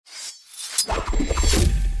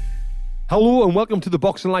Hello and welcome to the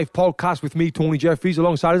Boxing Life podcast with me, Tony Jeffries.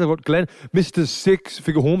 Alongside us, I've got Glenn, Mr. Six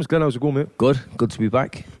Figure Homes. Glenn, how's it going, mate? Good to be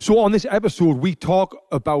back. So on this episode, we talk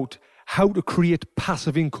about how to create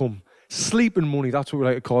passive income. Sleeping money, that's what we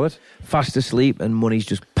like to call it. Fast asleep and money's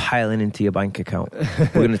just piling into your bank account. We're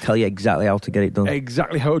going to tell you exactly how to get it done.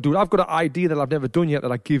 Exactly how to do it. I've got an idea that I've never done yet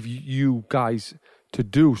that I give you guys to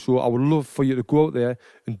do. So I would love for you to go out there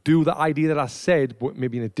and do the idea that I said, but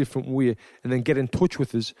maybe in a different way, and then get in touch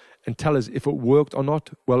with us and tell us if it worked or not.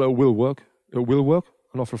 Well, it will work. It will work.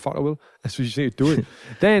 I know for a fact it will. That's what you need to do it.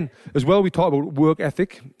 Then, as well, we talk about work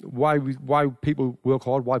ethic, why people work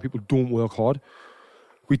hard, why people don't work hard.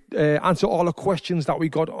 We answer all the questions that we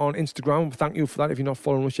got on Instagram. Thank you for that. If you're not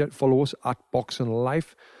following us yet, follow us at Boxing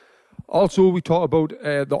Life. Also, we talk about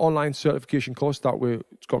the online certification course that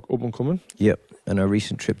it's got up and coming. Yep, and a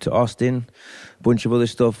recent trip to Austin, a bunch of other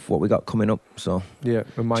stuff, what we got coming up. So yeah,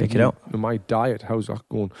 check it out. And my diet, how's that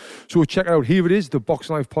going? So check it out. Here it is, the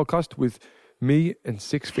Boxing Life podcast with me and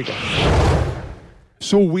Six Figure.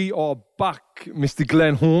 So we are back, Mr.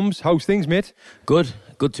 Glenn Holmes. How's things, mate? Good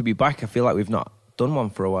to be back. I feel like we've not done one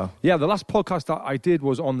for a while. Yeah, the last podcast that I did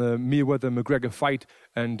was on the Mayweather-McGregor fight,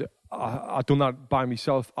 and I done that by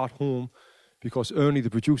myself at home because Ernie, the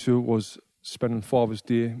producer, was spending Father's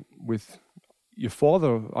Day with your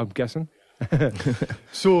father, I'm guessing.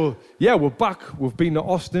 So, yeah, we're back. We've been to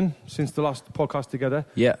Austin since the last podcast together.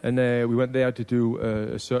 Yeah. And we went there to do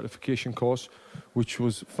a certification course, which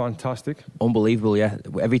was fantastic. Unbelievable, yeah.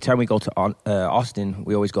 Every time we go to Austin,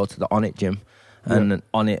 we always go to the On It gym. And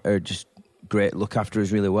On It are just great, look after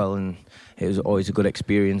us really well, and it was always a good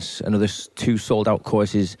experience. Another 2 sold-out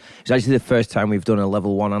courses. It's actually the first time we've done a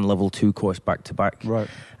level 1 and level 2 course back-to-back. Right.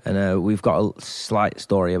 And we've got a slight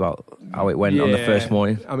story about how it went on the first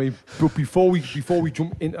morning. I mean, but before we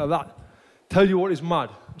jump into that, tell you what is mad.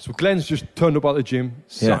 So Glenn's just turned up at the gym,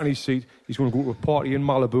 sat in his seat. He's going to go to a party in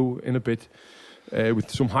Malibu in a bit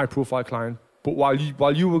with some high-profile client. But while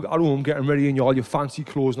you were at home getting ready in all your fancy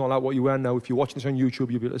clothes and all that, what you wear now, if you're watching this on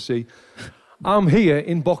YouTube, you'll be able to see. I'm here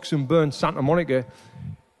in Boxing Burn, Santa Monica,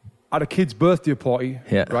 at a kid's birthday party,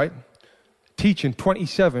 right? Teaching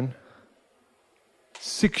 27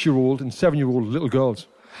 6-year-old and 7-year-old little girls.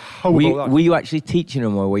 How about that? Were you actually teaching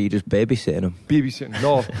them, or were you just babysitting them? Babysitting,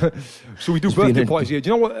 no. So we do birthday parties here.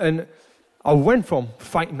 Do you know what? And I went from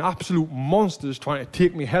fighting absolute monsters trying to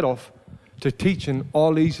take my head off to teaching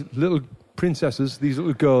all these little princesses, these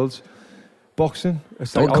little girls, boxing.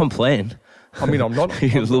 Don't complain. I mean, I'm not.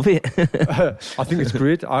 You love it. I think it's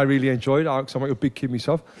great. I really enjoyed it because I'm like a big kid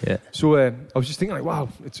myself. Yeah. So I was just thinking, like, wow,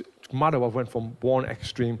 it's mad how I went from one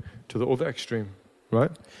extreme to the other extreme,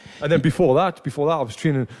 right? And then before that, I was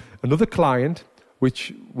training another client,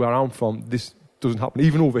 which where I'm from, this doesn't happen.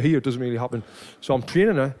 Even over here, it doesn't really happen. So I'm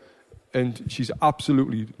training her, and she's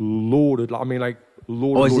absolutely loaded. I mean, like,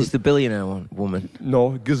 loaded. Oh, is this the billionaire woman?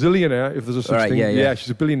 No, gazillionaire, if there's a such thing. Yeah, she's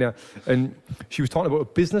a billionaire. And she was talking about a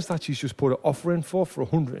business that she's just put an offer in for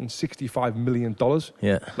 $165 million.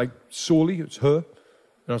 Yeah. Like, solely, it's her. And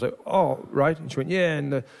I was like, oh, right. And she went, yeah,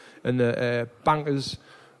 and the bankers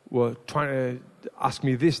were trying to ask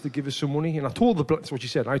me this to give us some money. And I told that's what she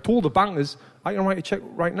said. I told the bankers, I can write a check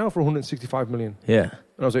right now for $165 million. Yeah. And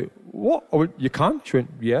I was like, what? I went, you can? She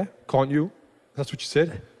went, yeah, can't you? That's what she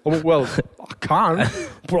said. I went, well, I can,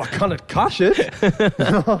 but I cannot cash it.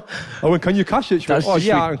 I went, can you cash it? She went, oh,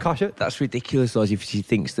 yeah, I can cash it. That's ridiculous, though, if she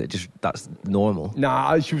thinks that that's normal. Nah,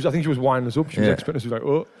 I think she was winding us up. She was expecting us to be like,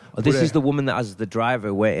 oh. This is the woman that has the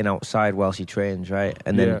driver waiting outside while she trains, right?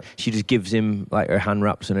 And then she just gives him like her hand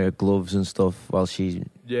wraps and her gloves and stuff while she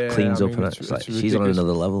cleans up. And it's like she's on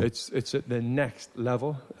another level. It's at the next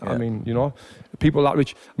level. Yeah. I mean, you know, people that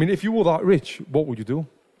rich. I mean, if you were that rich, what would you do?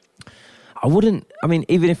 I wouldn't. I mean,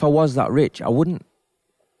 even if I was that rich, I wouldn't.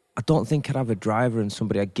 I don't think I'd have a driver and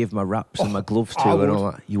somebody I'd give my wraps and my gloves to and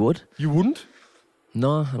all that. You would? You wouldn't?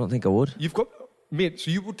 No, I don't think I would. You've got, mate. So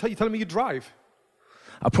you would telling me you drive?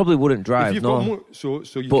 I probably wouldn't drive. If you've no. got more, so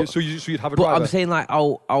you'd have a driver. But I'm saying like,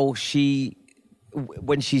 how she,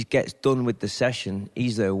 when she gets done with the session,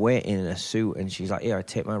 he's there waiting in a suit, and she's like, "Yeah, I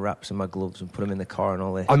take my wraps and my gloves and put them in the car and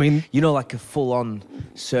all this." I mean, you know, like a full-on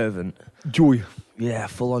servant. Joey. Yeah,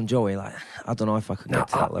 full-on Joey. Like, I don't know if I could get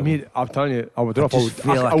to that level. I mean, I'm telling you, I would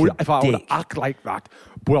if I would act like that,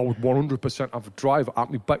 but I would 100% have a driver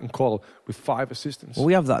at me beck and call with 5 assistants. Well,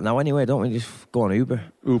 we have that now anyway, don't we? Just go on Uber.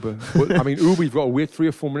 But, I mean, Uber, you've got to wait 3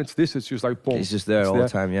 or 4 minutes. This is just like, boom. It's just there all the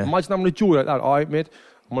time, yeah. Imagine having a Joey like that. All right, mate,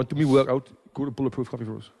 I'm going to do my workout. Go to Bulletproof Coffee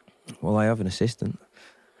for us. Well, I have an assistant.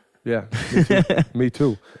 Yeah, me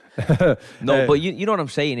too. No, but you know what I'm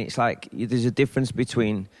saying? It's like there's a difference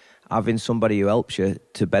between having somebody who helps you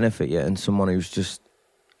to benefit you and someone who's just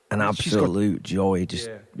an absolute joy. Just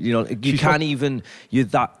you She's can't even. You're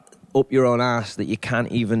that up your own ass that you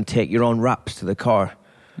can't even take your own wraps to the car.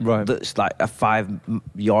 Right. That's like a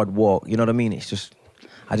 5-yard walk. You know what I mean? It's just.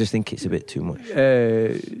 I just think it's a bit too much.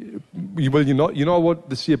 You know what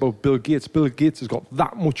they say about Bill Gates? Bill Gates has got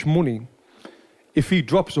that much money. If he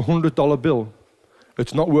drops $100 bill,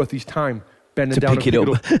 it's not worth his time bending down and pick it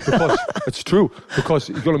up. Because it's true. Because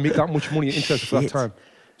he's got to make that much money in interest for that time.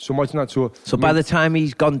 So imagine that. So by the time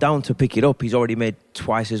he's gone down to pick it up, he's already made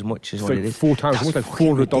twice as much as what it is. 4 times as much, like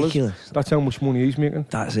 $400. Ridiculous. That's how much money he's making.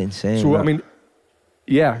 That's insane. So I mean.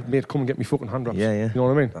 Yeah, mate, come and get me fucking hand wraps. Yeah. You know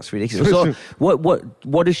what I mean? That's ridiculous. So,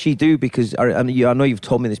 what does she do? Because I know you've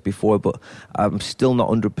told me this before, but I'm still not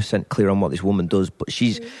 100% clear on what this woman does. But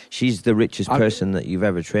she's the richest person that you've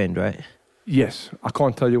ever trained, right? Yes, I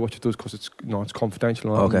can't tell you what she does because it's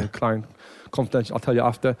confidential. Okay. Client confidential. I'll tell you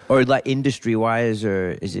after. Or like industry wise,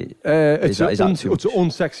 or is it? It's an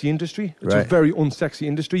unsexy industry. It's a very unsexy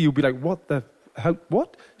industry. You'll be like, what the hell?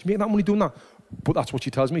 What? She's making that money doing that? But that's what she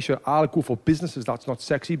tells me. Sure, I'll go for businesses that's not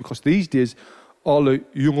sexy because these days, all the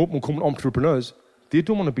young up and coming entrepreneurs, they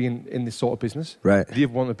don't want to be in this sort of business. Right. They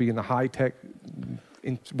want to be in the high tech,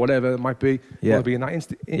 in whatever it might be. They want to be in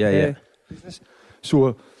that business.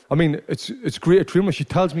 So, I mean, it's great to train her. She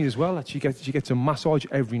tells me as well that she gets a massage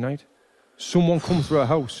every night. Someone comes to her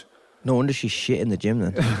house. No wonder she's shit in the gym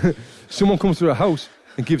then. Someone comes to her house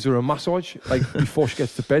and gives her a massage like before she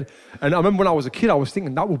gets to bed. And I remember when I was a kid, I was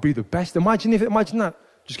thinking that would be the best. Imagine that,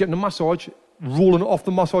 just getting a massage, rolling it off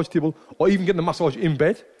the massage table, or even getting a massage in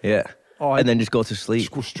bed. Yeah. And then just go to sleep.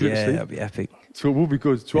 Just go straight to sleep. Yeah, that'd be epic. So it would be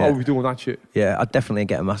good. So I would be doing that shit. Yeah, I'd definitely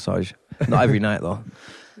get a massage. Not every night though.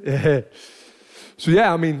 Yeah. So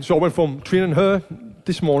I went from training her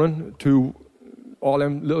this morning to all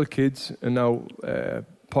them little kids, and now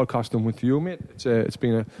podcasting with you, mate. It's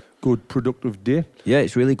been a good, productive day. Yeah,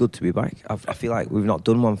 it's really good to be back. I feel like we've not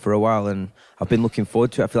done one for a while, and I've been looking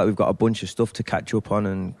forward to it. I feel like we've got a bunch of stuff to catch up on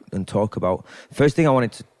and talk about. First thing I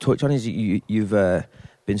wanted to touch on is you've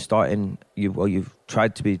been starting. You've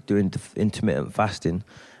tried to be doing intermittent fasting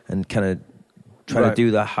and kind of trying to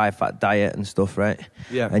do the high-fat diet and stuff, right?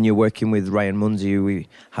 Yeah. And you're working with Ryan Munsey, who we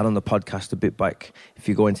had on the podcast a bit back. If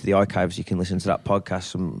you go into the archives, you can listen to that podcast.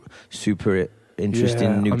 Some super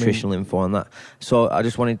interesting nutritional info on that. So I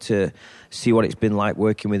just wanted to see what it's been like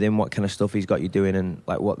working with him, what kind of stuff he's got you doing, and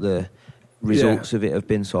like what the results of it have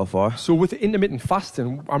been so far. So with intermittent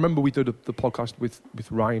fasting, I remember we did the podcast with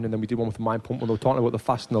Ryan, and then we did one with Mind Pump, and they were talking about the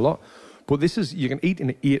fasting a lot. But this is, you can eat in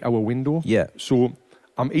an 8-hour window. Yeah. So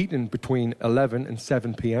I'm eating between 11 and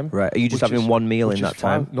 7 p.m. Right. Are you just having one meal in that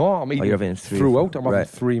time? No, I'm eating throughout. I'm having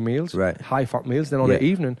 3 meals, high-fat meals. Then on the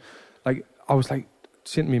evening, like I was like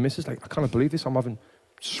saying to my missus, like, I can't believe this. I'm having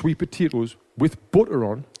sweet potatoes with butter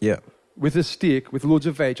on, with a steak, with loads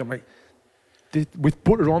of veg. I'm like, with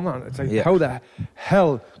butter on that. It's like, how the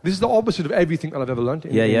hell? This is the opposite of everything that I've ever learned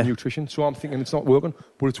in nutrition. So I'm thinking it's not working,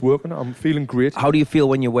 but it's working. I'm feeling great. How do you feel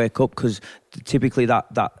when you wake up? Because typically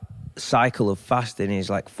that cycle of fasting is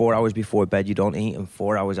like 4 hours before bed you don't eat, and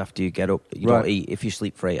 4 hours after you get up you don't eat if you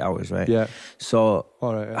sleep for 8 hours, right? Yeah. So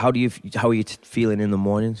how are you feeling in the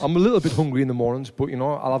mornings? I'm a little bit hungry in the mornings, but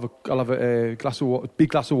I'll have a glass of water,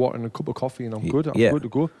 big glass of water, and a cup of coffee, and I'm good. I'm good to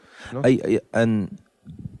go. And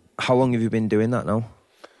how long have you been doing that now?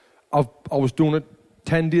 I was doing it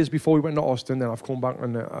 10 days before we went to Austin. Then I've come back,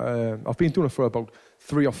 and I've been doing it for about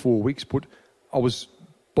 3 or 4 weeks. But I was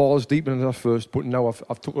balls deep in it first, but now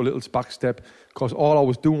I've took a little back step, because all I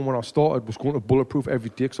was doing when I started was going to Bulletproof every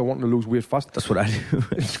day because I wanted to lose weight fast. That's what I do.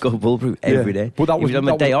 Just go Bulletproof every day. But that was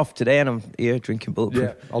a day off today, and I'm here drinking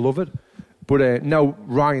Bulletproof. Yeah, I love it. But now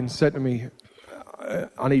Ryan said to me,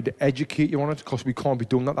 I need to educate you on it, because we can't be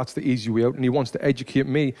doing that. That's the easy way out. And he wants to educate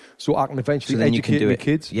me so I can eventually educate my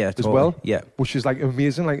kids as well. Yeah. Which is like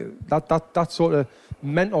amazing. Like that sort of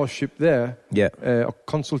mentorship there,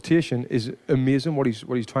 consultation is amazing what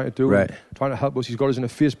he's trying to do. Right. Trying to help us. He's got us in a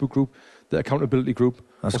Facebook group, the accountability group.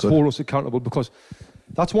 That's good. Hold us accountable, because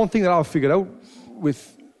that's one thing that I've figured out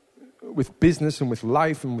with business and with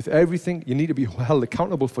life and with everything. You need to be held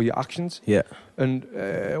accountable for your actions. Yeah. And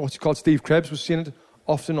Steve Krebs was saying it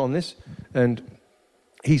often on this, and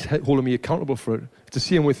he's holding me accountable for it. It's the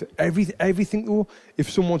same with everything though. If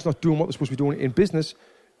someone's not doing what they're supposed to be doing in business,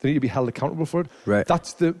 they need to be held accountable for it. Right.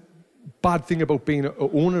 That's the bad thing about being an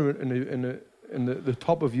owner and the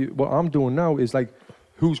top of you. What I'm doing now is like,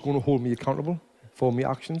 who's going to hold me accountable for my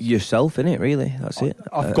actions? Yourself, innit, really? That's it.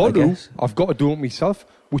 I've got to do it myself,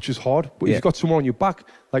 which is hard. But if you've got someone on your back,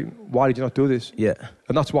 like, why did you not do this? Yeah.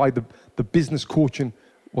 And that's why the business coaching,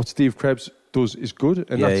 what Steve Krebs does, is good.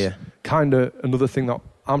 And that's kind of another thing that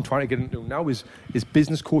I'm trying to get into now is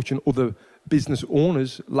business coaching other business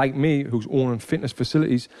owners like me who's owning fitness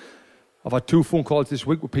facilities. I've had 2 phone calls this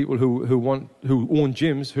week with people who own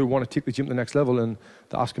gyms, who want to take the gym to the next level, and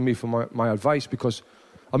they're asking me for my advice because,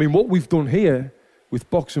 I mean, what we've done here with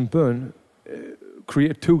Box and Burn,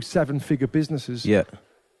 created 2 7-figure businesses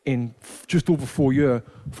in just over 4 years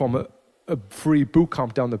from a free boot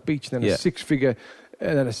camp down the beach, then a 6-figure,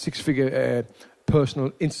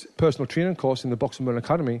 personal training course in the Box and Burn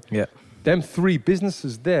Academy. Yeah, them 3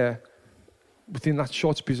 businesses there within that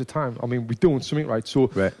short space of time. I mean, we're doing something right.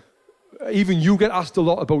 So. Right. Even you get asked a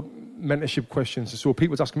lot about mentorship questions. So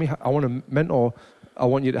people's asking me, I want to mentor, I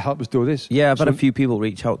want you to help us do this. Yeah, I've had a few people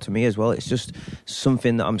reach out to me as well. It's just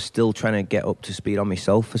something that I'm still trying to get up to speed on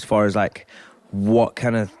myself as far as like what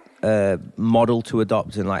kind of model to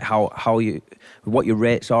adopt and like what your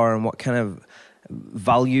rates are and what kind of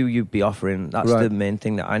value you'd be offering. That's the main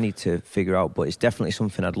thing that I need to figure out, but it's definitely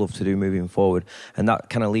something I'd love to do moving forward. And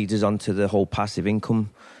that kind of leads us on to the whole passive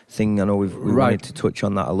income thing. I know we've wanted to touch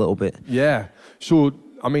on that a little bit. Yeah. So,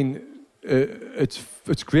 I mean,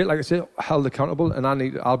 it's great, like I said, held accountable, and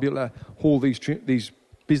I'll be able to hold these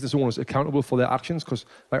business owners accountable for their actions because,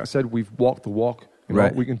 like I said, we've walked the walk. You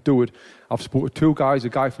know, we can do it. I've spoken to 2 guys, a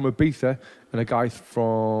guy from Ibiza and a guy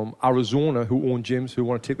from Arizona who own gyms who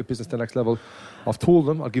want to take the business to the next level. I've told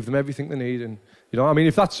them I'll give them everything they need, and I mean,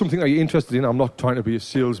 if that's something that you're interested in, I'm not trying to be a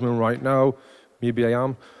salesman right now. Maybe I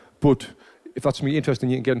am, but if that's something you're interested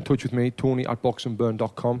in, you can get in touch with me,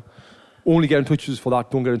 Tony@boxandburn.com. Only get in touch with us for that.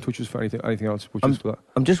 Don't get in touch with us for anything else.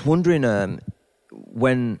 I'm just wondering,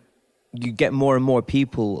 when you get more and more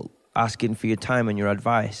people asking for your time and your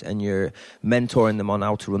advice and you're mentoring them on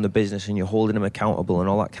how to run the business and you're holding them accountable and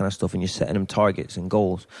all that kind of stuff and you're setting them targets and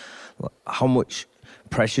goals, how much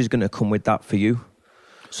pressure is going to come with that for you?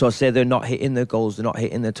 So say they're not hitting their goals, they're not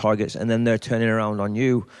hitting their targets, and then they're turning around on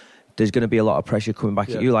you. There's going to be a lot of pressure coming back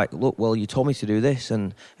at you, like, look, well, you told me to do this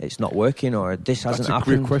and it's not working, or this hasn't happened. That's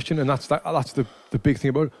a great question, and that's the big thing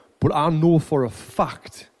about it. But I know for a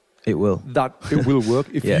fact it will. That it will work.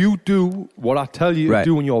 If you do what I tell you to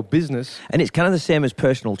do in your business. And it's kind of the same as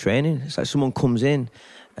personal training. It's like someone comes in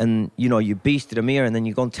and, you beasted them here and then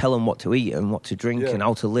you go and tell them what to eat and what to drink and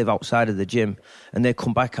how to live outside of the gym. And they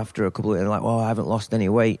come back after a couple of, and like, well, I haven't lost any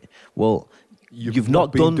weight. Well, you've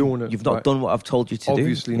not done what I've told you to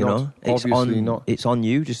Obviously do. Not. Obviously not. It's on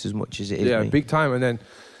you just as much as it is me. Big time. And then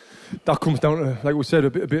that comes down to, like we said,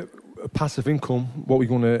 a bit of passive income, what we're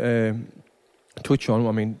going to touch on.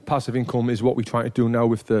 I mean, passive income is what we're trying to do now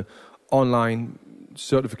with the online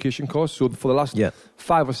certification course. So for the last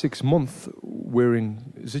 5 or 6 months, we're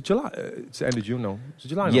in, is it July? It's the end of June now. Is it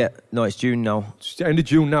July now? Yeah, no, it's June now. It's the end of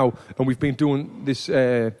June now, and we've been doing this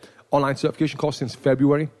online certification course since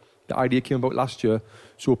February. The idea came about last year.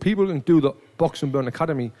 So people can do the Box and Burn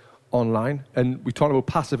Academy online, and we talk about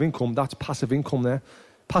passive income. That's passive income there.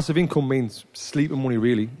 Passive income means sleeping money,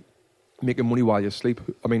 really. Making money while you sleep.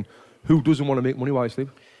 I mean, who doesn't want to make money while you sleep?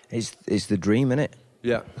 It's the dream, innit?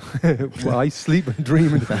 Yeah. Well, I sleep and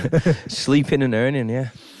dream. Sleeping and earning, yeah.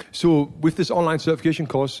 So with this online certification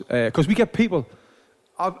course, because we get people,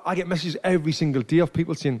 I get messages every single day of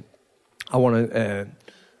people saying, I want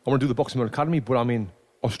to do the Box and Burn Academy, but I'm in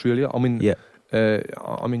Australia. I'm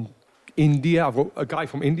in India. I've got a guy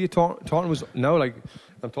from India talking to us now. Like,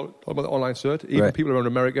 I'm talking about the online cert. Even people around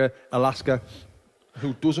America, Alaska,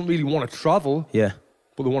 who doesn't really want to travel. Yeah.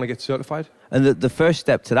 But they want to get certified. And the first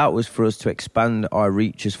step to that was for us to expand our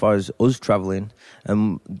reach as far as us traveling.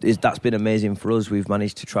 That's been amazing for us. We've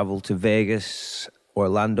managed to travel to Vegas,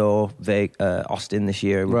 Orlando, Austin this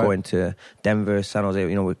year. We're going to Denver, San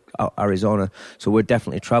Jose, Arizona. So we're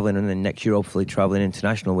definitely traveling, and then next year hopefully traveling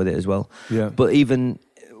international with it as well. Yeah. But even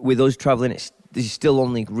with us traveling, they still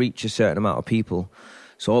only reach a certain amount of people.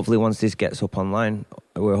 So hopefully once this gets up online,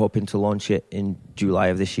 we're hoping to launch it in July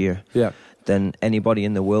of this year. Yeah. Then anybody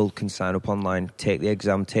in the world can sign up online, take the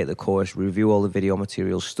exam, take the course, review all the video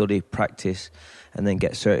materials, study, practice, and then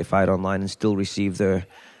get certified online and still receive their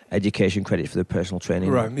education credit for the personal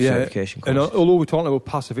training certification course. And although we're talking about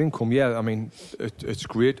passive income, I mean, it's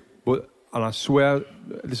great. And I swear,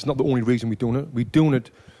 this is not the only reason we're doing it. We're doing it,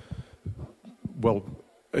 well,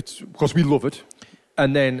 it's because we love it.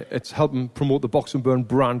 And then it's helping promote the Box and Burn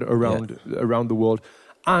brand around the world.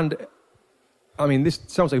 And I mean, this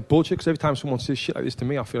sounds like bullshit because every time someone says shit like this to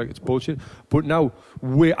me, I feel like it's bullshit. But now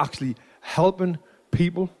we're actually helping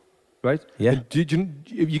people, right? Yeah.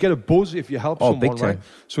 You get a buzz if you help someone, big time. Right?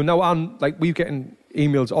 So now we're getting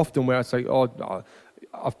emails often where it's like,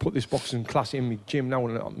 I've put this boxing class in my gym now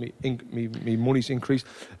and my money's increased.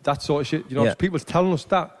 That sort of shit. People's telling us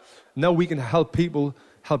that. Now we can help people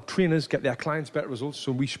help trainers get their clients better results.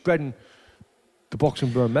 So we spreading the Box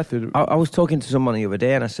and Burn method. I was talking to someone the other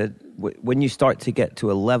day, and I said, when you start to get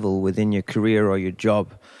to a level within your career or your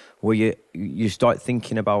job where you start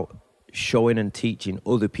thinking about showing and teaching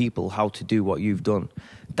other people how to do what you've done,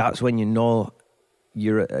 that's when you know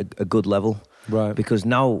you're at a good level. Right. Because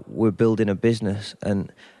now we're building a business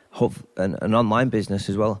and an online business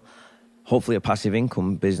as well, hopefully a passive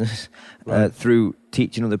income business, through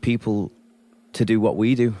teaching other people to do what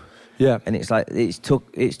we do. Yeah. And it's like it's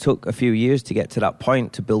took a few years to get to that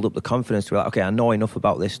point, to build up the confidence to be like, okay, I know enough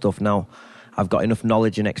about this stuff now. I've got enough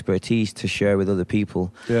knowledge and expertise to share with other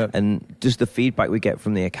people. Yeah. And just the feedback we get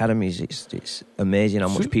from the academies, it's amazing how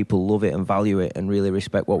much people love it and value it and really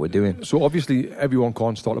respect what we're doing. So obviously everyone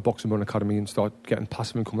can't start a Box and Burn Academy and start getting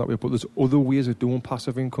passive income that way, but there's other ways of doing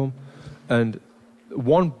passive income. And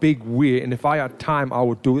one big way, and if I had time, I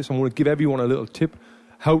would do this. I'm going to give everyone a little tip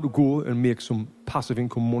how to go and make some passive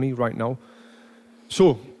income money right now.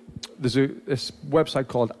 So there's this website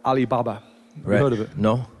called Alibaba. Right. You heard of it?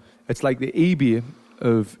 No. It's like the eBay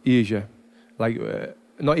of Asia, like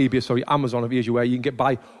not eBay, sorry, Amazon of Asia, where you can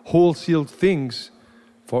buy wholesale things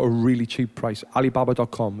for a really cheap price.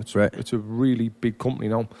 Alibaba.com. It's a really big company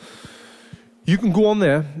now. You can go on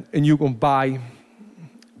there and you can buy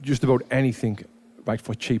just about anything, right,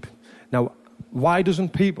 for cheap. Now, why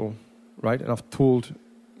doesn't people, right? And I've told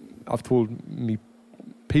me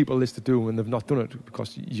people this to do, and they've not done it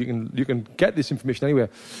because you can get this information anywhere.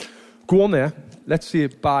 Go on there. Let's say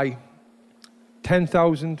buy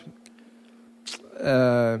 10,000.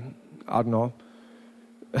 I don't know.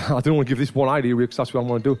 I don't want to give this one idea because that's what I'm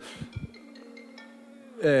going to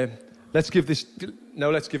do. Let's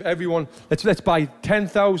give everyone. Let's buy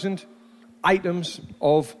 10,000 items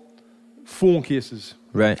of phone cases.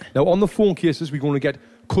 Right. Now on the phone cases, we're going to get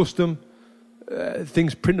custom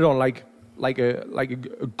things printed on, like a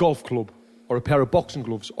golf club, or a pair of boxing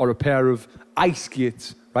gloves, or a pair of ice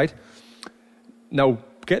skates. Right. Now,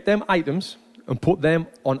 get them items and put them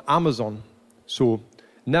on Amazon. So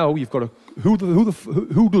now you've got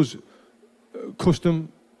who does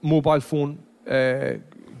custom mobile phone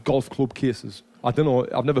golf club cases? I don't know.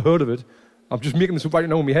 I've never heard of it. I'm just making this up right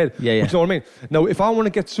now in my head. Yeah. You know what I mean? Now, if I want to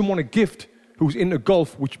get someone a gift who's into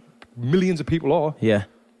golf, which millions of people are,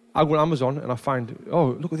 I go on Amazon and I find, oh,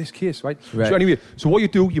 look at this case, right? So anyway, so what you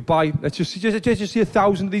do, you buy, let's just say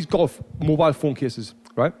 1,000 of these golf mobile phone cases,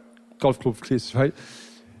 right? Golf club cases, right?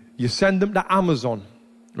 You send them to Amazon,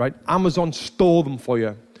 right? Amazon store them for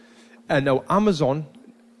you. And now Amazon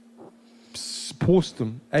posts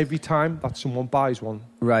them every time that someone buys one.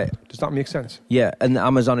 Right. Does that make sense? Yeah, and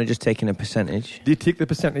Amazon are just taking a percentage. They take the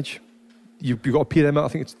percentage. You've got to pay them, I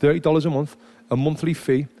think it's $30 a month, a monthly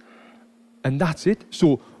fee. And that's it.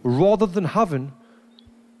 So rather than having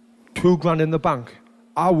 $2,000 in the bank,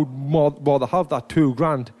 I would rather have that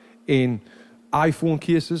 $2,000 in iPhone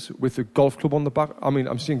cases with a golf club on the back. I mean,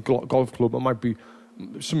 I'm saying golf club. It might be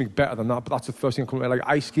something better than that, but that's the first thing I'm coming to, like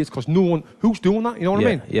ice skates, because no one, who's doing that? You know what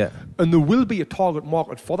I mean? Yeah. And there will be a target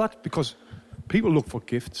market for that because people look for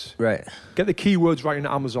gifts. Right. Get the keywords right in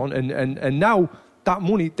Amazon, and now that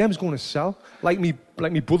money, them's going to sell. Like me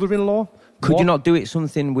brother-in-law. Could you not do it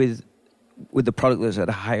something with the product that's at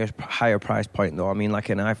a higher price point though? I mean, like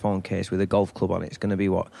an iPhone case with a golf club on it, it's going to be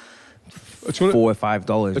what? $4 or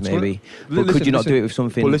 $5 maybe. But could you not do it with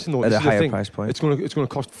something at a higher price point? It's going to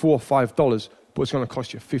cost $4 or $5, but it's going to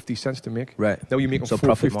cost you 50 cents to make. Right. Now you're making so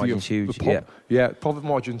profit margin's huge. Yeah, profit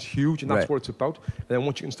margin's huge, and that's what it's about. And then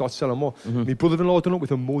once you can start selling more, my brother-in-law done it with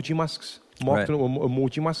emoji masks. Mark done it with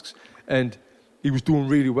emoji masks, and he was doing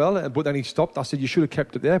really well, but then he stopped. I said, you should have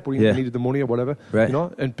kept it there, but he needed the money or whatever. Right. You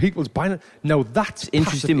know, and people's buying it. Now that's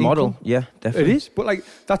interesting model. Income. Yeah, definitely. It is, but like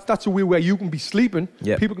that's a way where you can be sleeping.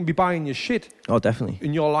 Yeah. People can be buying your shit. Oh, definitely.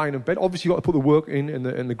 In your line of bed. Obviously, you got to put the work in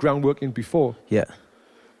and the groundwork in before. Yeah.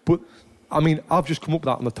 But I mean, I've just come up with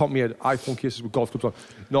that on the top of my head. iPhone cases with golf clubs on.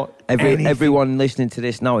 Not everyone listening to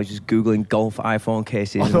this now is just googling golf iPhone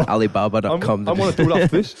cases on Alibaba.com. I want to do it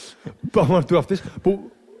after this.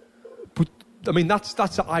 But I mean, that's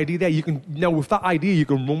the idea there. You can now with that idea, you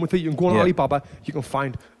can run with it. You can go on Alibaba. You can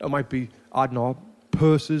find it might be, I don't know,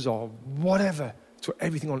 purses or whatever. So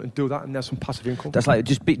everything on it and do that, and there's some passive income. That's like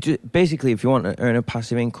just basically, if you want to earn a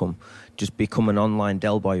passive income, just become an online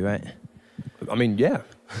Del Boy, right? I mean, yeah,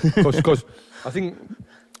 because I think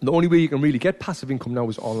the only way you can really get passive income now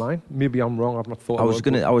is online. Maybe I'm wrong. I've not thought.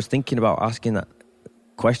 I was thinking about asking that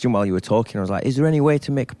question while you were talking. I was like, is there any way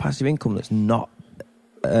to make a passive income that's not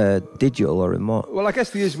digital or remote? Well, I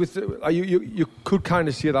guess there is. With you could kind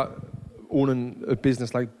of see that owning a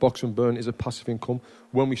business like Box and Burn is a passive income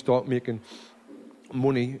when we start making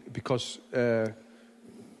money, because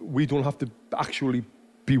we don't have to actually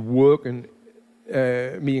be working,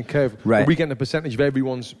 me and Kev. Right. We get a percentage of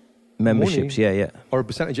everyone's Memberships, money, or a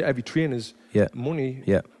percentage of every trainer's money.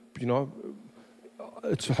 Yeah. You know,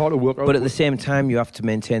 it's hard to work out. But at the same time, you have to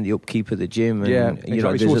maintain the upkeep of the gym. And, exactly. You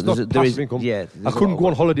know, So it's not passive income. Yeah, I couldn't go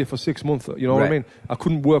on holiday for 6 months. You know what I mean? I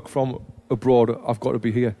couldn't work from abroad. I've got to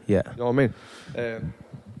be here. Yeah. You know what I mean?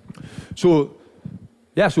 So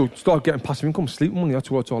start getting passive income, sleep money. That's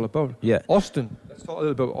what it's all about. Yeah. Austin. Let's talk a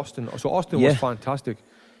little bit about Austin. So Austin was fantastic.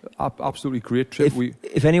 Absolutely great trip.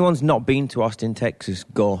 If anyone's not been to Austin, Texas,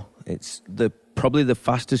 go. It's probably the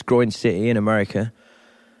fastest growing city in America.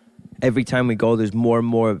 Every time we go, there's more and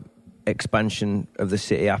more expansion of the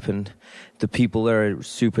city happened. The people there are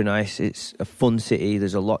super nice. It's a fun city.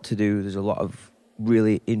 There's a lot to do. There's a lot of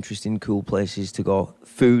really interesting, cool places to go.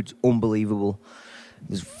 Food's unbelievable.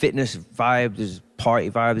 There's fitness vibe. There's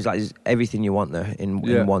party vibe. There's everything you want there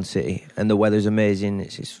in one city. And the weather's amazing.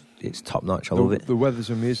 It's top notch. I love it. The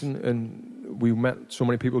weather's amazing, and we met so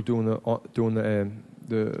many people doing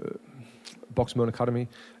the Box Melon Academy,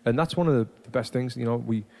 and that's one of the best things. You know,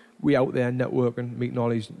 we out there networking, meeting all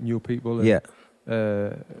these new people. And,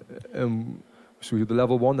 so we do the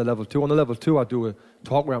level 1, the level 2. On the level 2, I do a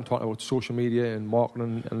talk where I'm talking about social media and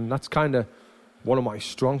marketing, and that's kind of one of my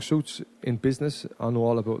strong suits in business. I know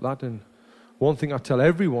all about that, and one thing I tell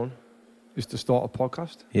everyone is to start a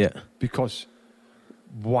podcast. Yeah, because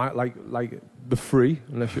why? Like the free,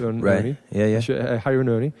 unless you're an Ernie. Unless you hire an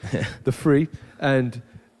Ernie, the free, and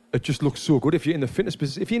it just looks so good. If you're in the fitness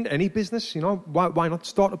business, if you're in any business, you know, why not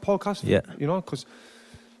start a podcast? Yeah. You know, because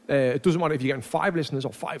it doesn't matter if you're getting 5 listeners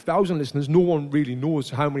or 5,000 listeners. No one really knows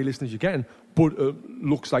how many listeners you're getting, but it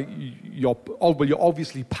looks like you're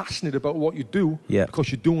obviously passionate about what you do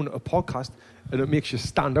because you're doing a podcast, and it makes you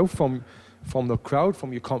stand out from the crowd,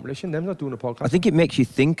 from your competition. Them not doing a podcast. I think it makes you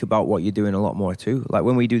think about what you're doing a lot more too. Like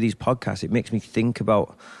when we do these podcasts, it makes me think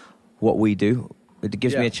about what we do. It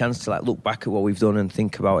gives me a chance to like look back at what we've done and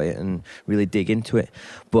think about it and really dig into it.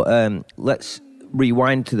 But let's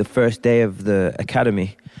rewind to the first day of the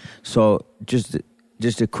academy. So just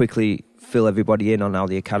to quickly fill everybody in on how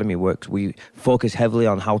the academy works, we focus heavily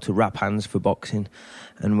on how to wrap hands for boxing,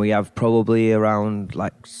 and we have probably around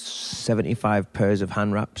like 75 pairs of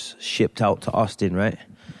hand wraps shipped out to Austin, right?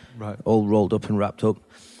 All rolled up and wrapped up.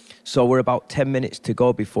 So we're about 10 minutes to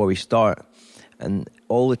go before we start, and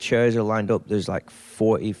all the chairs are lined up. There's like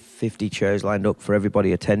 40, 50 chairs lined up for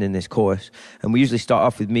everybody attending this course. And we usually start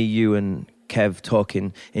off with me, you, and Kev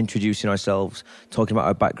talking, introducing ourselves, talking about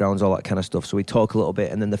our backgrounds, all that kind of stuff. So we talk a little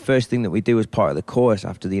bit, and then the first thing that we do as part of the course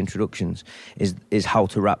after the introductions is how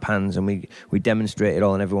to wrap hands, and we demonstrate it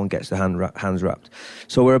all, and everyone gets their hands wrapped.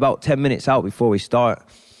 So we're about 10 minutes out before we start,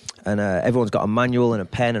 and everyone's got a manual and a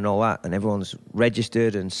pen and all that, and everyone's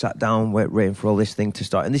registered and sat down waiting for all this thing to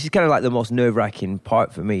start. And this is kind of like the most nerve-wracking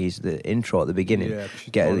part for me, is the intro at the beginning.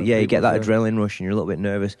 You get that adrenaline rush, and you're a little bit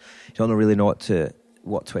nervous. You don't really know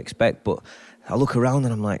what to expect, but I look around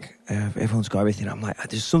and I'm like, everyone's got everything. I'm like,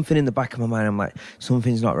 there's something in the back of my mind. I'm like,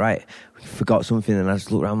 something's not right. We forgot something, and I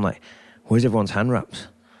just look around. I'm like, where's everyone's hand wraps?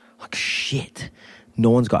 I'm like, shit,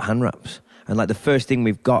 no one's got hand wraps. And like the first thing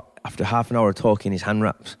we've got after half an hour of talking is hand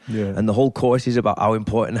wraps. And the whole course is about how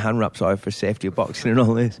important hand wraps are for safety of boxing and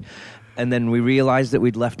all this. And then we realised that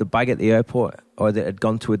we'd left a bag at the airport, or that had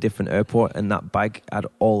gone to a different airport, and that bag had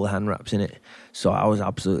all the hand wraps in it. So I was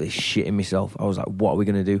absolutely shitting myself. I was like, what are we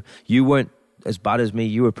going to do? You weren't as bad as me.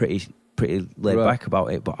 You were pretty laid back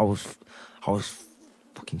about it, but I was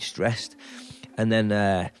fucking stressed. And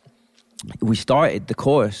then we started the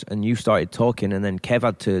course, and you started talking, and then Kev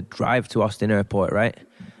had to drive to Austin Airport, right?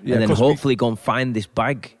 Yeah, and then hopefully go and find this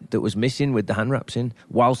bag that was missing with the hand wraps in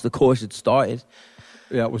whilst the course had started.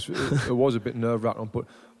 Yeah, it was a bit nerve-wracking, but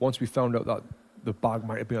once we found out that the bag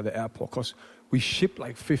might have been at the airport, because we shipped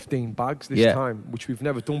like 15 bags this time, which we've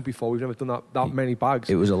never done before. We've never done that many bags.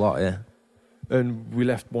 It was a lot, yeah. And we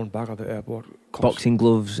left one bag at the airport. Boxing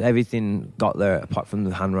gloves, everything got there apart from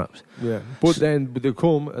the hand wraps. Yeah, but then they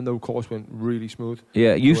come, and the course went really smooth.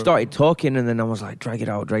 Yeah, you started talking, and then I was like, drag it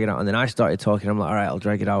out. And then I started talking, I'm like, all right, I'll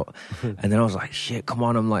drag it out. And then I was like, shit, come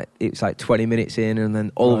on. I'm like, it's like 20 minutes in, and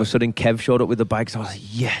then all of a sudden Kev showed up with the bags. I was like,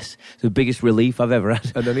 yes, it's the biggest relief I've ever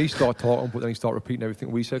had. And then he started talking, but then he started repeating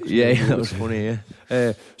everything we said. Yeah, that was funny,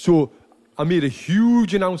 yeah. So I made a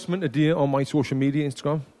huge announcement today on my social media,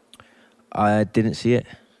 Instagram. I didn't see it.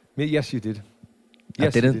 Mate, yes, you did.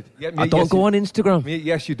 Yes, I didn't. You did. Yeah, mate, I don't go on Instagram. Mate,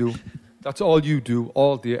 yes, you do. That's all you do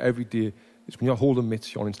all day, every day. It's when you're holding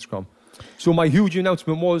mitts, you're on Instagram. So my huge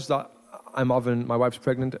announcement was that my wife's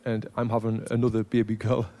pregnant and I'm having another baby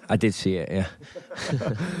girl. I did see it, yeah.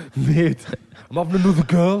 Mate, I'm having another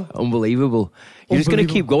girl. Unbelievable. You're just going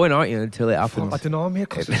to keep going, aren't you, until it happens? I don't know, mate,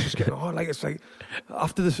 because it's just getting hard. Like, it's like,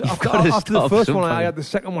 after the stop first one, sometime. I had the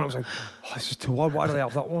second one. I was like, oh, this is too hard. Why did I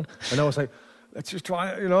have that one? And I was like, let's just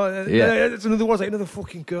try it, you know. It's another one. It's like another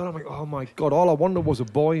fucking girl. I'm like, oh my God, all I wanted was a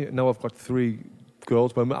boy. Now I've got 3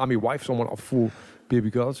 girls. But I'm my wife, so I want to have 4 baby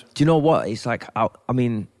girls. Do you know what? It's like, I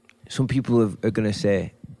mean, some people are going to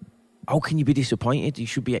say, how can you be disappointed? You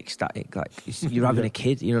should be ecstatic. Like, you're having a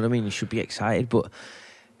kid, you know what I mean? You should be excited. But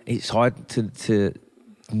it's hard to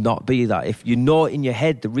not be that. If you know in your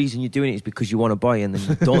head the reason you're doing it is because you want a boy and then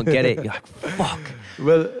you don't get it, you're like, fuck.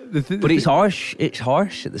 Well, but it's harsh. It's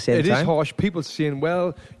harsh at the same time. It is harsh. People saying,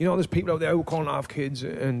 well, you know, there's people out there who can't have kids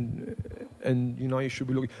and you know, you should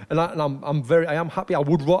be looking. And I am happy. I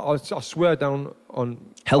swear down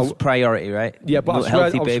on... Health's priority, right? Yeah, but I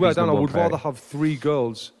swear down I would priority. rather have 3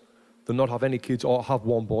 girls than not have any kids or have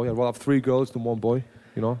 1 boy. I'd rather have 3 girls than 1 boy.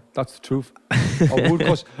 You know, that's the truth. I would,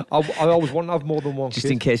 because I always want to have more than 1 Just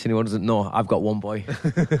kid. in case anyone doesn't know, I've got 1 boy.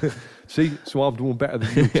 See, so I'm doing better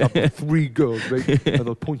than you. I've got 3 girls, right? And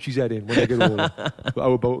they'll punch his head in when they get older. But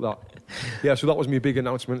how about that? Yeah, so that was my big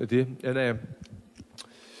announcement today. And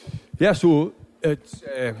yeah, so it's...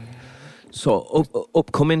 So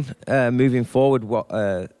upcoming, moving forward, what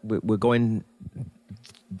we're going...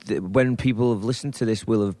 when people have listened to this,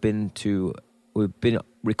 we've been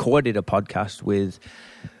recorded a podcast with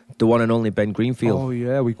the one and only Ben Greenfield. Oh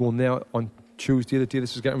yeah, we go on there on Tuesday. The day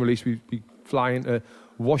this is getting released, we fly into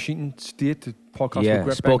Washington State to podcast. Yeah,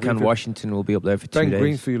 with Spokane, Washington will be up there for 2 days. Ben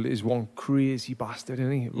Greenfield is one crazy bastard,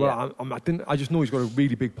 isn't he? Well, I just know he's got a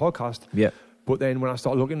really big podcast. Yeah. But then when I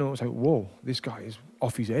started looking at him, I was like, whoa, this guy is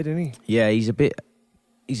off his head, isn't he? Yeah, he's a bit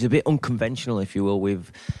unconventional, if you will,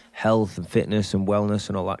 with health and fitness and wellness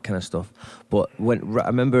and all that kind of stuff. But I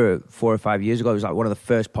remember 4 or 5 years ago, it was like one of the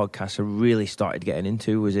first podcasts I really started getting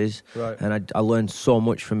into was his. Right. And I learned so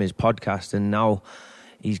much from his podcast. And now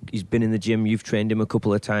he's been in the gym. You've trained him a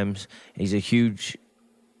couple of times. He's a huge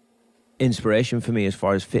inspiration for me as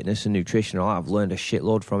far as fitness and nutrition. I've learned a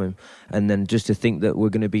shitload from him. And then just to think that we're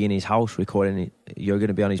going to be in his house recording it, you're going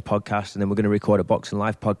to be on his podcast, and then we're going to record a Boxing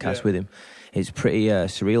Live podcast with him. It's pretty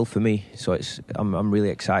surreal for me. So I'm really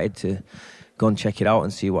excited to go and check it out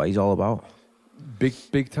and see what he's all about.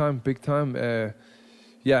 Big time.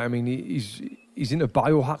 Yeah, I mean, he's into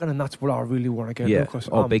biohacking, and that's what I really want to get into.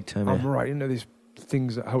 Yeah, big time. I'm right into these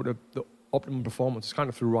things, how the optimum performance. It's kind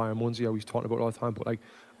of through Ryan Munsey, how he's talking about it all the time. But like,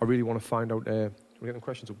 I really want to find out. We're getting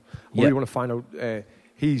questions up. I really want to find out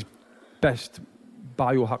his best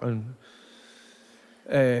biohacking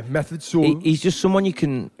methods. So he's just someone you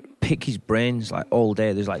can pick his brains like all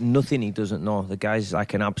day. There's like nothing he doesn't know. The guy's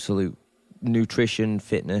like an absolute nutrition,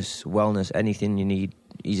 fitness, wellness, anything you need.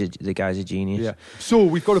 The guy's a genius. Yeah. So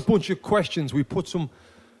we've got a bunch of questions. We put some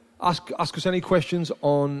ask us any questions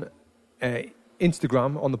on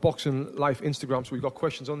Instagram, on the Boxing Life Instagram. So we've got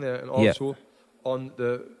questions on there, and also on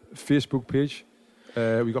the Facebook page.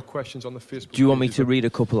 We got questions on the Facebook. Do you want me page to read a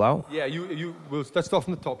couple out? Yeah, you will. Let's start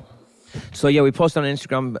from the top. So yeah, we post on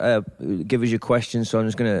Instagram. Give us your questions. So I'm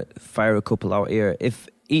just going to fire a couple out here. If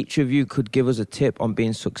each of you could give us a tip on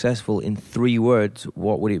being successful in 3 words,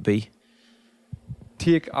 what would it be?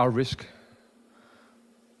 Take a risk.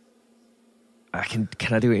 Can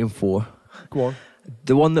I do it in 4? Go on.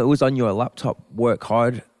 The one that was on your laptop: work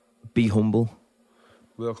hard, be humble.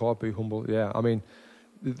 Work hard, be humble. Yeah, I mean,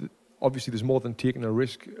 obviously, there's more than taking a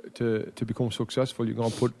risk to become successful. You're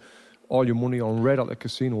going to put all your money on red at the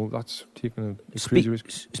casino. That's taking a crazy risk.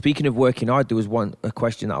 Speaking of working hard, there was a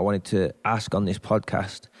question that I wanted to ask on this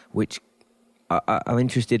podcast, which I'm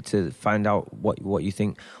interested to find out what you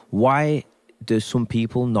think. Why do some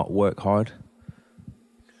people not work hard?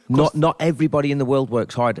 Not everybody in the world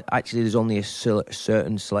works hard. Actually, there's only a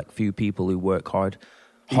certain select few people who work hard.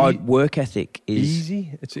 Hard work ethic is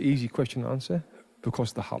easy. It's an easy question to answer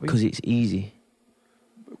because they're happy. Because it's easy.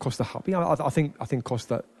 Because they're happy. I think because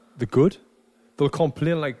that they're good. They'll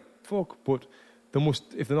complain like fuck, but they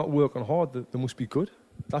must. If they're not working hard, they must be good.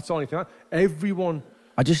 That's the only thing. Everyone.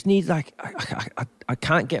 I just need I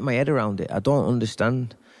can't get my head around it. I don't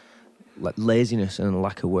understand like laziness and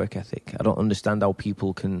lack of work ethic. I don't understand how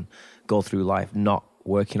people can go through life not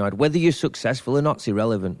working hard. Whether you're successful or not's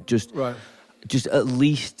irrelevant. Just at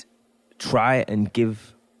least try and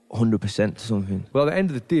give 100% to something. Well, at the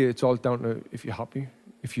end of the day, it's all down to if you're happy.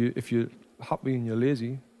 If you're happy and you're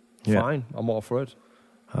lazy, fine. I'm all for it.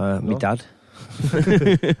 Me dad.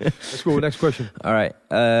 Let's go. Next question. All right.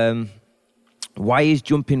 Why is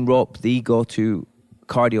jumping rope the go-to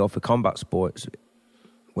cardio for combat sports?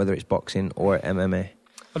 whether it's boxing or MMA?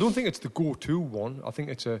 I don't think it's the go-to one. I think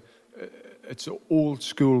it's an old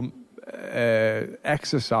school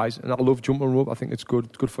exercise, and I love jumping rope. I think it's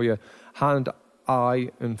good for your hand, eye,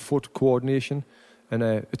 and foot coordination, and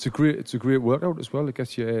it's a great workout as well. It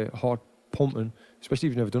gets your heart pumping, especially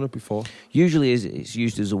if you've never done it before. Usually it's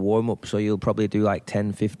used as a warm-up, so you'll probably do like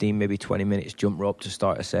 10, 15, maybe 20 minutes jump rope to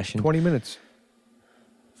start a session. 20 minutes?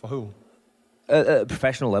 For who? At a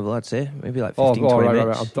professional level, I'd say. Maybe like 15, 20 right,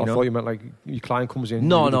 minutes. I thought you meant like your client comes in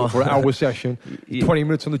No. for an hour session, 20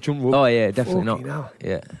 minutes on the jump rope. Oh, yeah, definitely Fucking not. hell.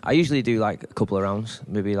 Yeah, I usually do like a couple of rounds,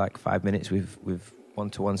 maybe like 5 minutes with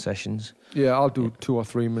one-to-one sessions. Yeah, I'll do 2 or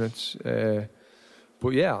 3 minutes.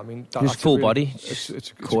 But yeah, I mean... Just full body,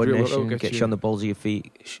 it's coordination, gets you on the balls of your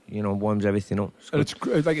feet, warms everything up. And it's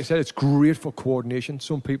like I said, it's great for coordination.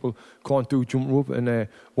 Some people can't do jump rope, and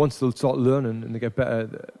once they'll start learning and they get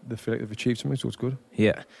better, they feel like they've achieved something, so it's good.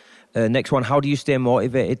 Yeah. Next one, how do you stay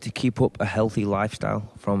motivated to keep up a healthy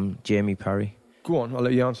lifestyle? From Jamie Parry. Go on, I'll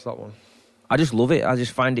let you answer that one. I just love it. I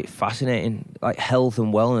just find it fascinating. Like, health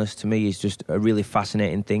and wellness to me is just a really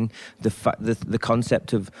fascinating thing. The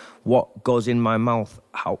concept of what goes in my mouth,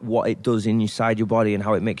 what it does inside your body, and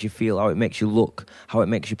how it makes you feel, how it makes you look, how it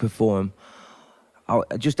makes you perform, how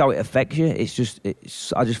it affects you.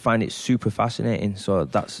 I just find it super fascinating. So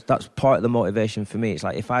that's part of the motivation for me. It's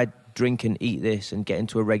like, if I drink and eat this and get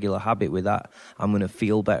into a regular habit with that, I'm going to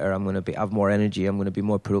feel better, I'm going to have more energy, I'm going to be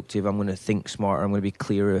more productive, I'm going to think smarter, I'm going to be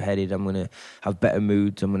clearer headed, I'm going to have better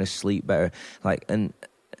moods, I'm going to sleep better. Like, and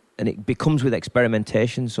it becomes with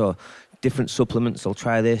experimentation. So different supplements, I'll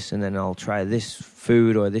try this, and then I'll try this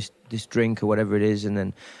food or this drink or whatever it is, and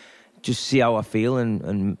then just see how I feel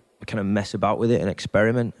and kind of mess about with it and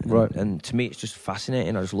experiment. Right. And to me, it's just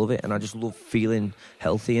fascinating. I just love it, and I just love feeling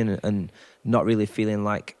healthy and not really feeling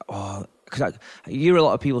like, because I hear a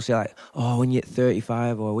lot of people say like, when you hit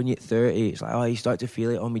 35 or when you hit 30, it's like, you start to feel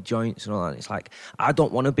it on my joints and all that. And it's like, I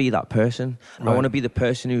don't want to be that person. Right. I want to be the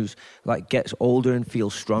person who's like gets older and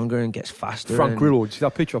feels stronger and gets faster. Frank Grillo, see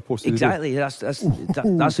that picture I posted? Exactly. That's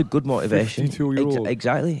a good motivation. 52-year-old.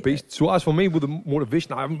 Exactly. Beast. So as for me with the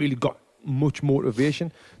motivation, I haven't really got much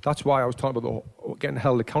motivation. That's why I was talking about getting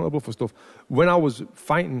held accountable for stuff. When I was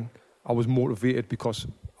fighting, I was motivated because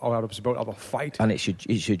I was about to have a fight. And it's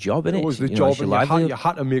your job, innit? It was the job, and you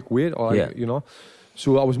had to make weight,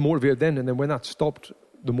 So I was motivated then, and then when that stopped,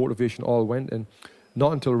 the motivation all went. And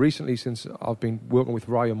not until recently, since I've been working with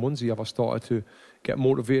Ryan Munsey, have I started to get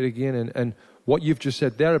motivated again. And what you've just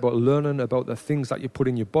said there about learning about the things that you put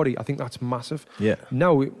in your body, I think that's massive. Yeah.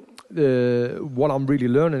 Now, what I'm really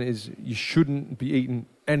learning is you shouldn't be eating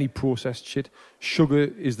any processed shit. Sugar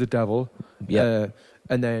is the devil. Yeah.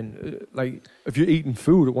 And then, like, if you're eating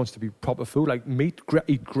food, it wants to be proper food, like meat.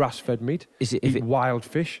 Eat grass-fed meat. Eat wild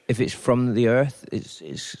fish. If it's from the earth,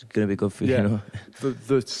 it's going to be good for you. You know?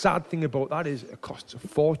 The sad thing about that is it costs a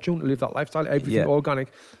fortune to live that lifestyle. Everything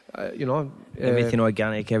organic, everything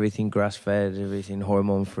organic, everything grass-fed, everything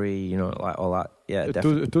hormone-free. Like all that. Yeah,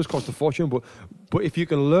 it does cost a fortune, but if you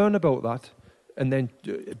can learn about that and then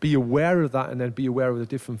be aware of that, and then be aware of the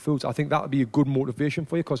different foods, I think that would be a good motivation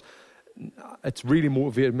for you, because it's really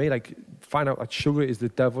motivated me. Like, find out that sugar is the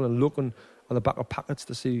devil and looking on the back of packets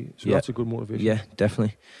to see. So that's a good motivation. Yeah,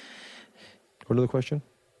 definitely. Another question?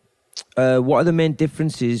 What are the main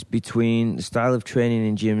differences between the style of training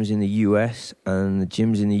in gyms in the US and the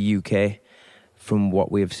gyms in the UK from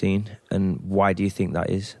what we have seen, and why do you think that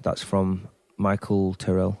is? That's from Michael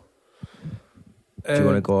Terrell. Do you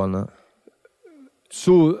want to go on that?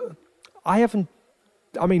 So,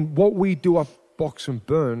 what we do at Box and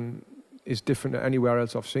Burn is different than anywhere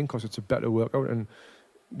else I've seen, because it's a better workout and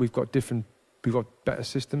we've got better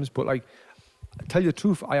systems. But like, I tell you the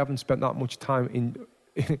truth, I haven't spent that much time in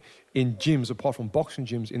gyms apart from boxing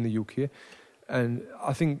gyms in the UK. And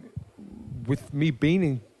I think with me being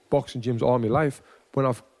in boxing gyms all my life, when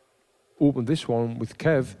I've opened this one with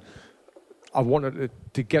Kev, I wanted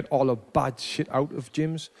to get all the bad shit out of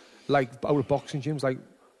gyms, like out of boxing gyms. Like,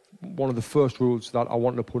 one of the first rules that I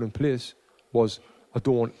wanted to put in place was I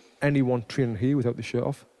don't want anyone training here without the shirt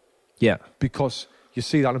off. Yeah. Because you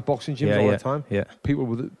see that in boxing gyms all the time. Yeah. People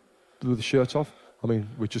with the shirts off. I mean,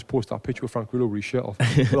 we just posted that picture with Frank Grillo with his shirt off.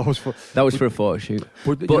 that was for a photo shoot.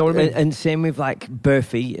 But you know what I mean? And same with like bare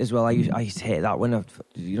feet as well. I used to hate that when I've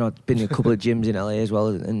been in a couple of gyms in LA as well,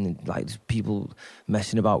 and like people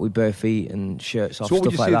messing about with bare feet and shirts off. So what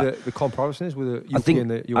stuff would like you that. say the comparison is with the UK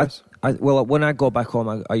and the US? Well, when I go back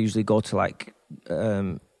home, I usually go to like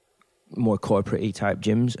more corporate-y type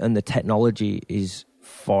gyms, and the technology is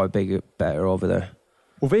far better over there.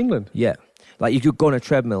 Over England? Yeah. Like, you could go on a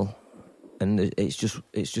treadmill, and it's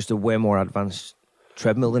just a way more advanced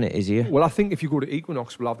treadmill than it is here. Well, I think if you go to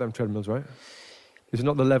Equinox, we'll have them treadmills, right? Is it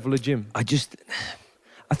not the level of gym? I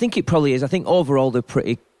think it probably is. I think overall they're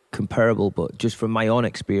pretty comparable, but just from my own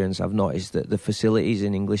experience, I've noticed that the facilities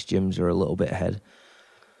in English gyms are a little bit ahead.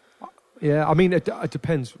 Yeah, I mean, it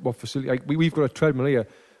depends what facility. Like we've got a treadmill here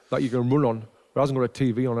that you can run on. It hasn't got a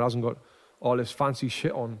TV on. It hasn't got all this fancy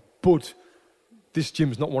shit on. But this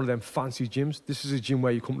gym's not one of them fancy gyms. This is a gym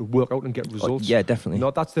where you come to work out and get results. Yeah, definitely.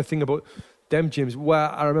 No, that's the thing about them gyms, where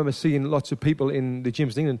I remember seeing lots of people in the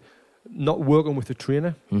gyms in England not working with a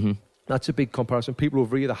trainer. Mm-hmm. That's a big comparison. People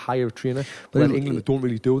over here, they hire a trainer. But in England, they don't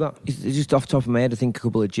really do that. It's just off the top of my head, I think a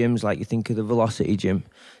couple of gyms, like you think of the Velocity gym,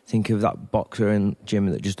 think of that boxer and gym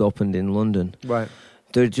that just opened in London. Right.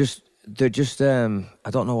 They're just I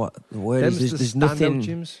don't know what the word is. There's nothing.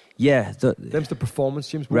 Gyms. Yeah. Them's the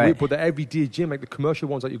performance gyms. Right. But the everyday gym, like the commercial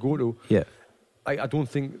ones that you go to, yeah. I don't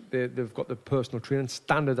think they've got the personal training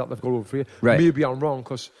standard that they've got over here. Right. Maybe I'm wrong,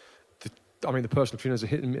 because the personal trainers are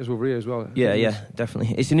hitting me as over here as well. Yeah,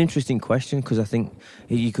 definitely. It's an interesting question, because I think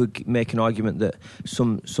you could make an argument that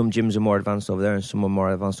some gyms are more advanced over there and some are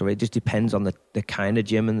more advanced over here. It just depends on the kind of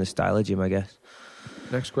gym and the style of gym, I guess.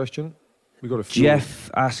 Next question. We got a few. Jeff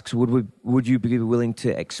asks, would you be willing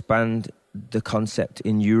to expand the concept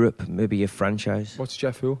in Europe, maybe a franchise? What's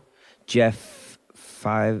Jeff who? Jeff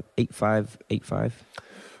 8585.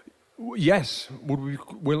 Yes. Would we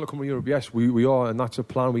willing to come to Europe? Yes, we are, and that's a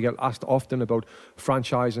plan. We get asked often about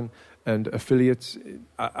franchising and affiliates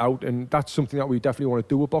out, and that's something that we definitely want to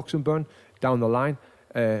do with Box and Burn down the line.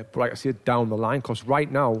 But like I said, down the line, because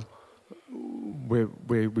right now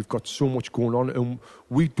we've got so much going on, and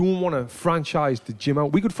we don't want to franchise the gym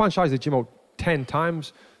out. We could franchise the gym out 10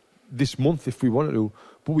 times this month if we wanted to,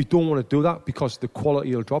 but we don't want to do that because the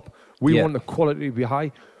quality will drop. We want the quality to be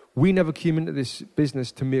high. We never came into this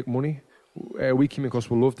business to make money. We came in because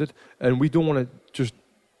we loved it, and we don't want to just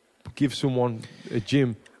give someone a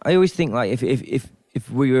gym. I always think, like, if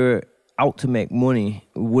we were out to make money,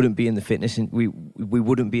 we wouldn't be in the fitness. We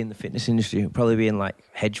wouldn't be in the fitness industry. We'd probably be in like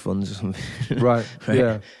hedge funds or something. Right.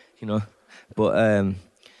 Yeah. You know, but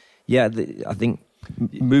I think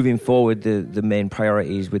moving forward, the main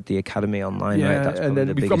priority is with the academy online. Yeah, right? That's and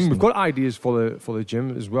then we've got ideas for the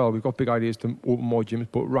gym as well. We've got big ideas to open more gyms,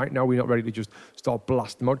 but right now we're not ready to just start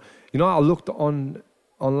blasting them out. You know, I looked online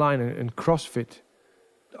and CrossFit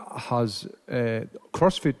has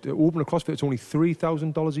CrossFit open a CrossFit. It's only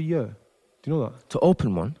 $3,000 a year. Do you know that? To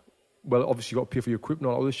open one? Well, obviously you got to pay for your equipment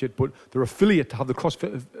and all this shit, but their affiliate, to have the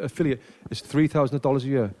CrossFit affiliate, is $3,000 a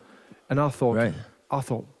year. And I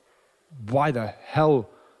thought, why the hell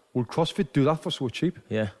would CrossFit do that for so cheap?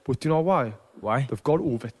 Yeah. But do you know why? Why? They've got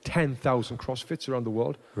over 10,000 CrossFits around the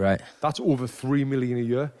world. Right. That's over $3 million a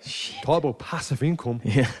year. Shit. Talk about passive income.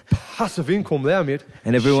 Yeah. Passive income there, mate.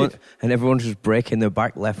 And everyone's just breaking their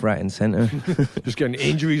back left, right, and centre. Just getting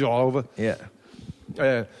injuries all over. Yeah.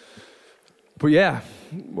 But yeah,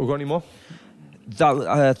 we got any more?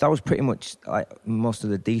 That was pretty much like most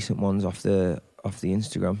of the decent ones off the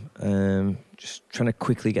Instagram. Just trying to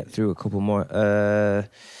quickly get through a couple more. Yeah,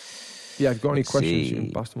 if you've got any questions, see. you can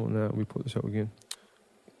blast them on there and we put this out again.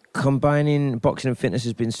 Combining boxing and fitness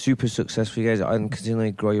has been super successful for you guys and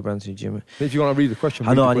continually grow your brand through gym. If you want to read the question,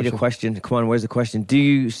 I know, I need a question. Come on, where's the question? Do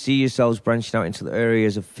you see yourselves branching out into the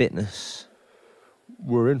areas of fitness?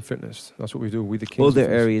 We're in fitness. That's what we do. We're the kings. Other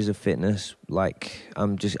areas of fitness, like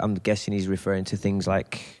I'm guessing he's referring to things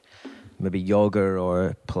like maybe yoga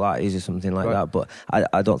or Pilates or something like that. But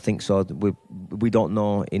I don't think so. We don't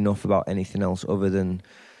know enough about anything else other than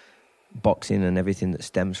boxing and everything that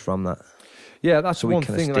stems from that. Yeah, that's so one we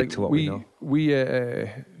kind thing. of stick to what we know. We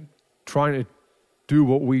trying to do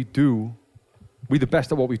what we do. We're the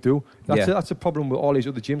best at what we do. That's a problem with all these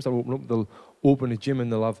other gyms that open up. They'll open a gym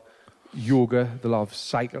and they'll have yoga, they'll have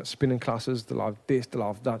cycling, spinning classes, they'll have this, they'll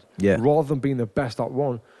have that. Yeah. Rather than being the best at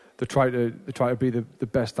one, they try to be the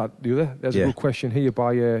best at the other. There's a good question here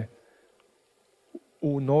by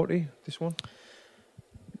Naughty. This one.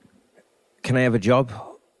 Can I have a job?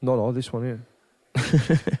 No, this one here.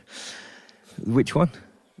 Which one?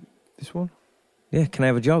 This one. Yeah, can I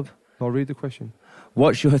have a job? I'll read the question.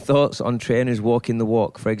 What's your thoughts on trainers walking the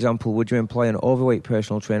walk? For example, would you employ an overweight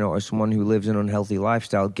personal trainer or someone who lives an unhealthy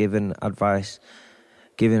lifestyle, giving advice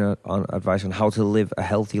on how to live a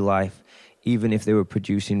healthy life, even if they were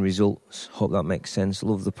producing results? Hope that makes sense.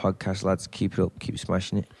 Love the podcast, lads. Keep it up. Keep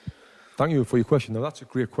smashing it. Thank you for your question. Now, that's a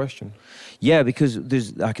great question. Yeah,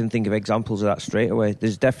 because I can think of examples of that straight away.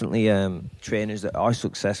 There's definitely trainers that are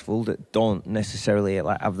successful that don't necessarily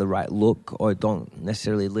have the right look or don't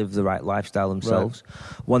necessarily live the right lifestyle themselves.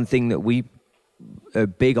 Right. One thing that we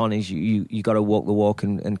big on is you got to walk the walk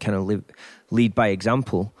and kind of lead by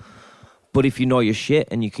example. But if you know your shit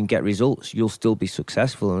and you can get results, you'll still be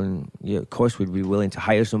successful. And of course, we'd be willing to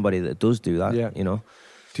hire somebody that does do that. Yeah. You know.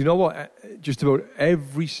 Do you know what? Just about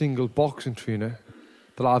every single boxing trainer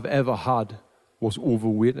that I've ever had was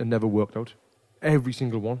overweight and never worked out. Every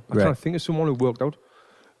single one. I can't think of someone who worked out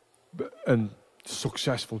and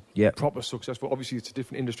successful, proper successful. Obviously, it's a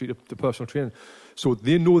different industry to personal training. So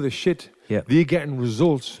they know the shit. Yeah. They're getting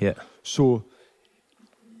results. Yeah. So,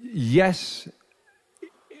 yes,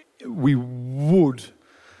 we would,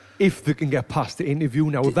 if they can get past the interview.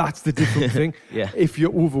 Now, that's the different thing. Yeah. If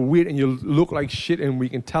you're overweight and you look like shit and we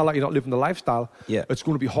can tell that you're not living the lifestyle, it's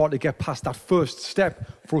going to be hard to get past that first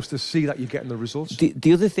step for us to see that you're getting the results.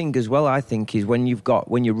 The other thing as well, I think, is when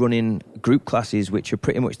you're running group classes, which are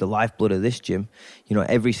pretty much the lifeblood of this gym. You know,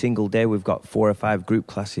 every single day we've got 4 or 5 group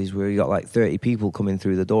classes where you've got like 30 people coming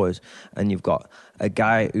through the doors, and you've got a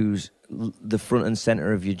guy who's the front and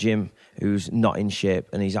center of your gym who's not in shape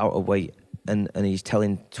and he's out of weight. And he's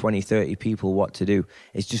telling 20, 30 people what to do.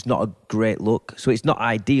 It's just not a great look. So it's not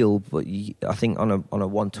ideal, but I think on a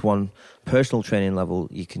one-to-one personal training level,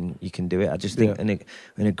 you can do it. I just think in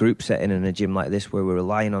a group setting in a gym like this, where we're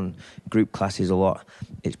relying on group classes a lot,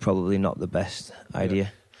 it's probably not the best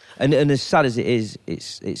idea. And as sad as it is,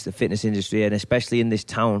 it's the fitness industry, and especially in this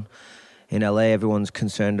town. In LA, everyone's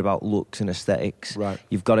concerned about looks and aesthetics. Right.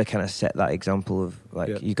 You've got to kind of set that example of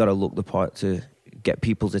you've got to look the part to get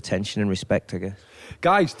people's attention and respect, I guess.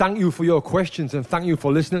 Guys, thank you for your questions and thank you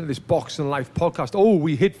for listening to this Boxing Life podcast. Oh,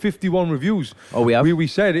 we hit 51 reviews. Oh, we have? We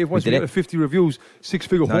said if once we get to 50 reviews, Six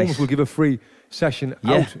Figure Homes will give a free session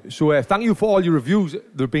out. So thank you for all your reviews.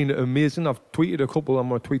 They've been amazing. I've tweeted a couple. I'm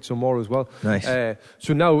going to tweet some more as well. Nice.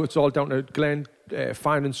 So now it's all down to Glenn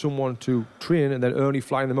finding someone to train and then Ernie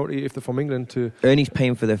flying them out if they're from England. Ernie's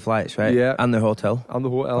paying for their flights, right? Yeah. And their hotel. And the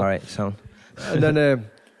hotel. All right, sound. And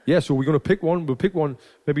then... so we're going to pick one. We'll pick one,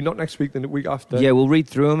 maybe not next week, then the week after. Yeah, we'll read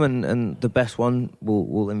through them, and the best one,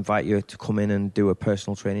 we'll invite you to come in and do a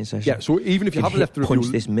personal training session. Yeah, so even if you haven't left the review...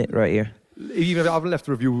 Punch this mitt right here. Even if you haven't left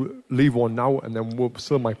the review, leave one now, and then we'll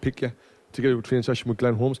still might pick you to get a training session with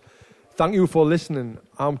Glenn Holmes. Thank you for listening.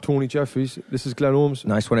 I'm Tony Jeffries. This is Glenn Holmes.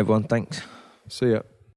 Nice one, everyone. Thanks. See ya.